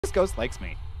This ghost likes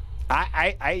me.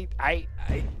 I.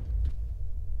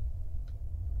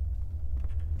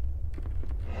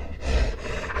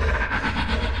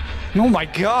 Oh my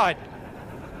god!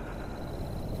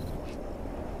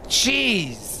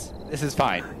 Jeez! This is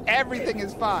fine. Everything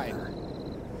is fine.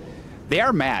 They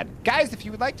are mad. Guys, if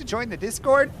you would like to join the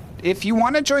Discord, if you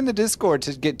want to join the Discord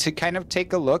to get to kind of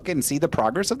take a look and see the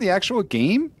progress of the actual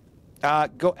game,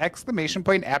 go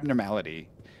 !Abnormality.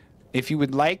 If you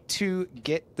would like to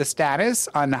get the status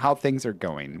on how things are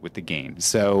going with the game.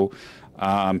 So,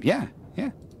 yeah.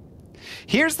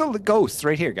 Here's the ghosts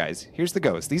right here, guys. Here's the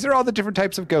ghosts. These are all the different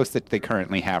types of ghosts that they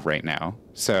currently have right now.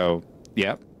 So,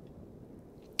 yep.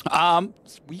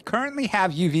 We currently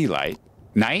have UV light.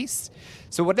 Nice.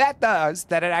 So what that does,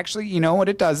 that it actually, you know what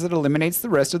it does, it eliminates the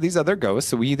rest of these other ghosts.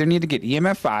 So we either need to get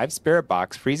EMF 5, Spirit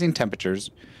Box, freezing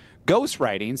temperatures, ghost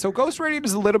writing. So ghost writing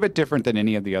is a little bit different than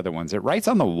any of the other ones. It writes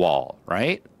on the wall,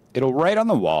 right? It'll write on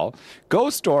the wall.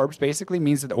 Ghost orbs basically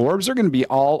means that the orbs are going to be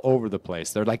all over the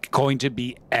place. They're like going to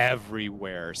be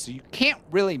everywhere. So you can't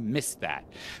really miss that.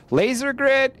 Laser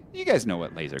grid, you guys know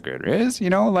what laser grid is. You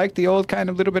know, like the old kind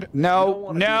of little bit.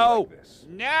 No.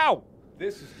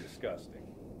 This is disgusting.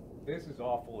 This is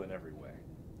awful in every way.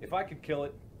 If I could kill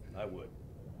it, I would.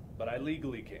 But I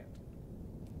legally can't.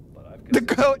 But I've The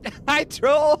goat. Hi,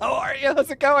 troll. How are you?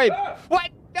 How's it going? Ah, What?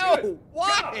 No. good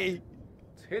Why? God.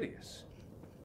 It's hideous.